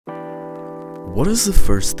What is the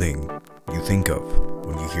first thing you think of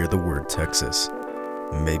when you hear the word Texas?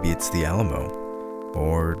 Maybe it's the Alamo,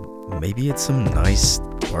 or maybe it's some nice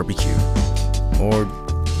barbecue, or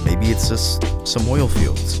maybe it's just some oil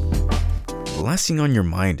fields. The last thing on your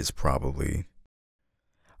mind is probably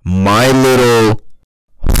my little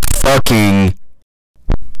fucking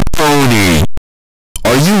pony.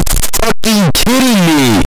 Are you fucking kidding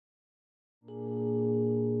me?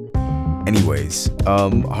 Anyways,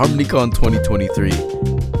 Harmonycon 2023.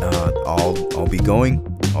 I'll be going.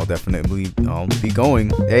 I'll be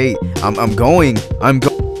going. Hey, I'm going.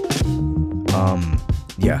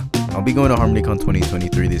 Yeah, I'll be going to Harmonycon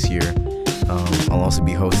 2023 this year. I'll also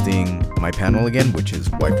be hosting my panel again, which is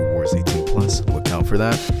Waifu Wars 18+. Look out for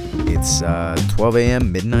that. It's 12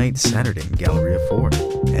 a.m. midnight Saturday in Galleria 4,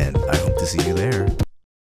 and I hope to see you there.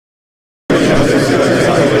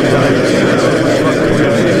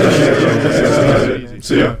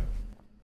 See ya.